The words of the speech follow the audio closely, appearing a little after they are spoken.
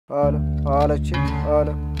Hello, hello, check.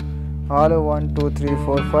 Hello, hello. 1, 2, 3,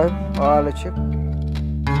 4, 5. Hello, check.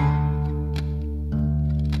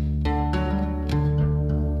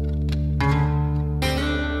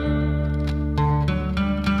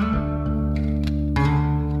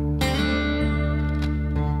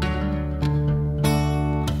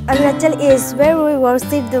 Arunachal is where we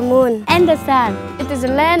worship the moon and the sun. It is the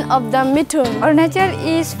land of the Mithun. Arunachal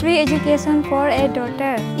is free education for a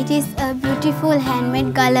daughter. It is a beautiful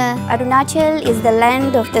handmade color. Arunachal is the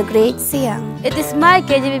land of the great Siang. It is my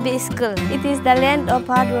KGBB school. It is the land of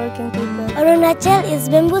hardworking people. Arunachal is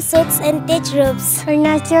bamboo suits and thatch roofs.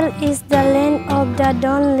 Arunachal is the land of the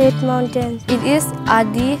dawn-lit mountains. It is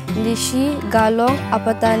Adi, Lishi, Galong,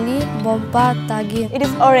 Apatani, Bompa, Tagi. It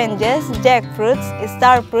is oranges, jackfruits,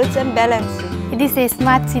 star fruits and balansi. It is a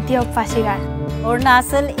smart city of Pasigar.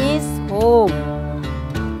 Arunachal is home.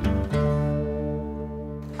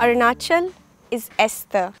 Arunachal is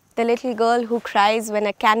Esther, the little girl who cries when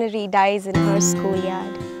a canary dies in her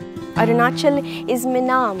schoolyard. Arunachal is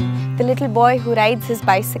Minam, the little boy who rides his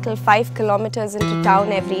bicycle 5 kilometers into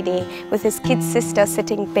town every day with his kid sister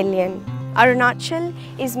sitting pillion. Arunachal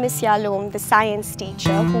is Miss Yalom, the science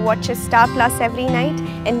teacher who watches Star Plus every night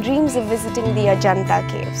and dreams of visiting the Ajanta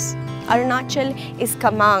caves. Arunachal is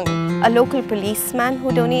Kamang, a local policeman who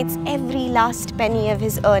donates every last penny of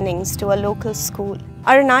his earnings to a local school.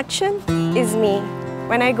 Arunachal is me,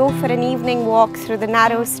 when I go for an evening walk through the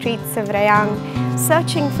narrow streets of Rayang,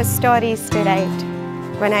 searching for stories to write.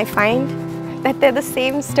 When I find that they're the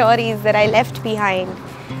same stories that I left behind,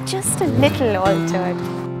 just a little altered.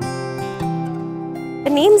 The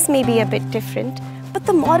names may be a bit different, but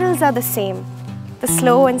the morals are the same. The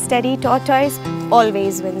slow and steady tortoise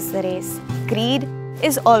always wins the race. Greed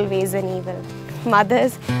is always an evil.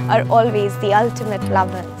 Mothers are always the ultimate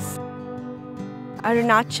lovers.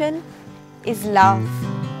 Arunachal is love,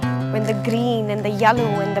 when the green and the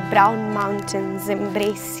yellow and the brown mountains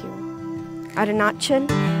embrace you. Arunachal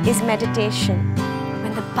is meditation,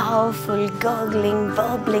 when the powerful, gurgling,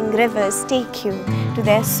 burbling rivers take you to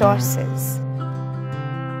their sources.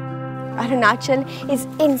 Arunachal is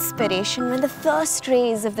inspiration, when the first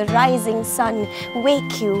rays of the rising sun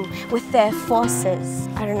wake you with their forces.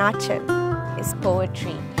 Arunachal is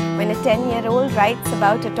poetry, when a 10-year-old writes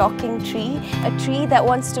about a talking tree, a tree that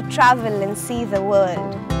wants to travel and see the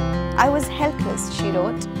world. I was helpless, she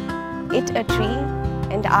wrote, it a tree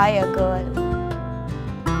and I a girl.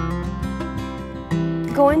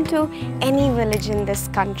 Go into any village in this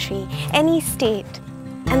country, any state,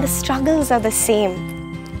 and the struggles are the same.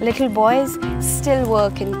 Little boys still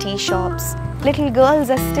work in tea shops. Little girls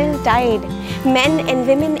are still tied. Men and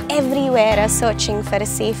women everywhere are searching for a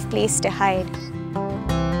safe place to hide.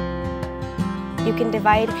 You can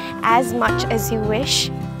divide as much as you wish,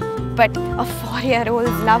 but a 4-year-old's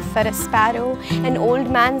love for a sparrow, an old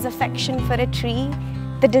man's affection for a tree,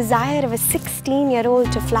 the desire of a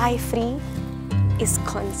 16-year-old to fly free is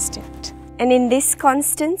constant. And in this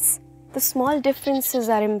constance, the small differences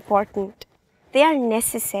are important. They are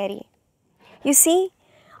necessary. You see,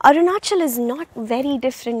 Arunachal is not very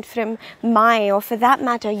different from my, or for that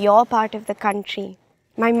matter, your part of the country.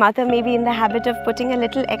 My mother may be in the habit of putting a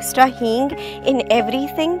little extra hing in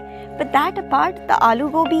everything, but that apart, the aloo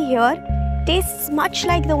gobi here tastes much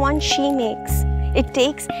like the one she makes. It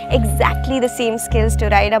takes exactly the same skills to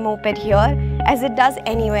ride a moped here as it does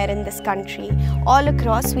anywhere in this country. All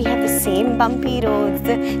across, we have the same bumpy roads,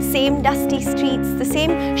 the same dusty streets, the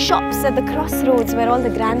same shops at the crossroads where all the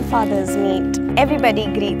grandfathers meet. Everybody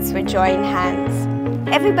greets with joy in hands.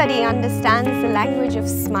 Everybody understands the language of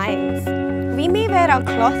smiles. We may wear our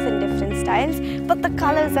cloth in different styles, but the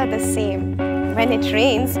colors are the same. When it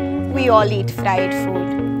rains, we all eat fried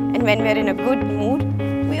food. And when we're in a good mood,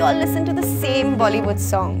 we all listen to the same Bollywood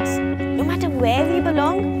songs. No matter where we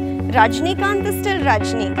belong, Rajnikant is still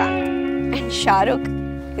Rajnikant and Shah Rukh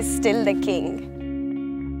is still the king.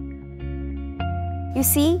 You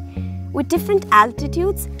see, with different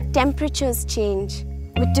altitudes, temperatures change.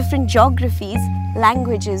 With different geographies,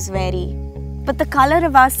 languages vary. But the color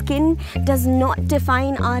of our skin does not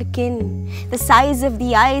define our kin. The size of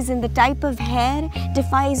the eyes and the type of hair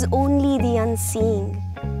defies only the unseeing.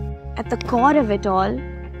 At the core of it all,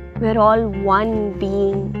 we're all one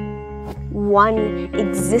being, one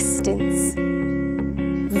existence.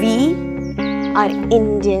 We are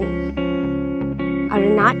Indian.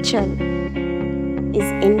 Arunachal is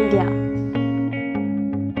India.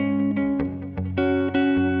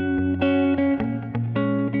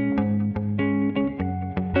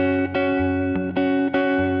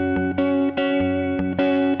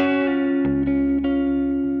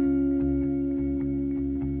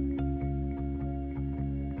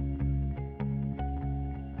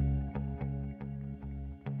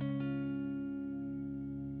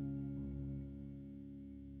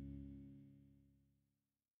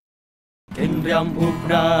 Indriam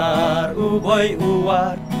upnar uboy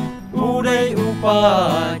uwar uday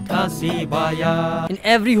upat kasibaya. In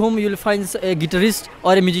every home you will find a guitarist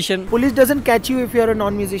or a musician. Police doesn't catch you if you are a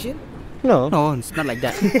non-musician? No, it's not like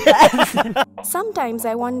that. Sometimes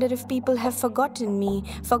I wonder if people have forgotten me,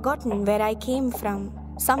 forgotten where I came from.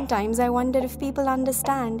 Sometimes I wonder if people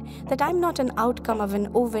understand that I'm not an outcome of an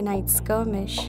overnight skirmish.